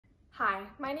Hi,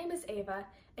 my name is Ava,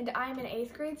 and I am an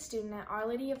 8th grade student at Our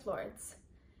Lady of Lourdes.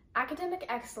 Academic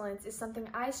excellence is something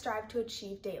I strive to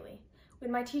achieve daily.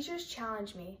 When my teachers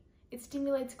challenge me, it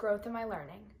stimulates growth in my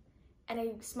learning, and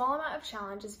a small amount of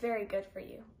challenge is very good for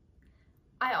you.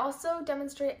 I also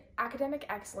demonstrate academic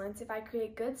excellence if I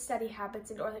create good study habits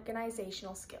and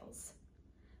organizational skills.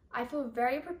 I feel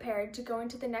very prepared to go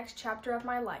into the next chapter of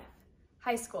my life,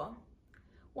 high school.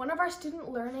 One of our student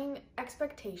learning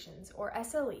expectations, or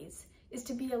SLEs, is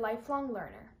to be a lifelong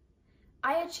learner.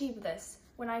 I achieve this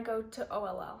when I go to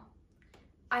OLL.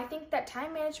 I think that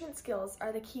time management skills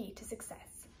are the key to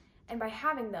success, and by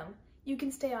having them, you can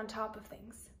stay on top of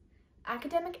things.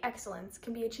 Academic excellence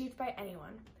can be achieved by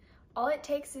anyone. All it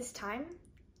takes is time,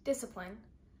 discipline,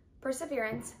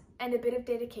 perseverance, and a bit of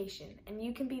dedication, and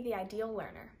you can be the ideal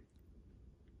learner.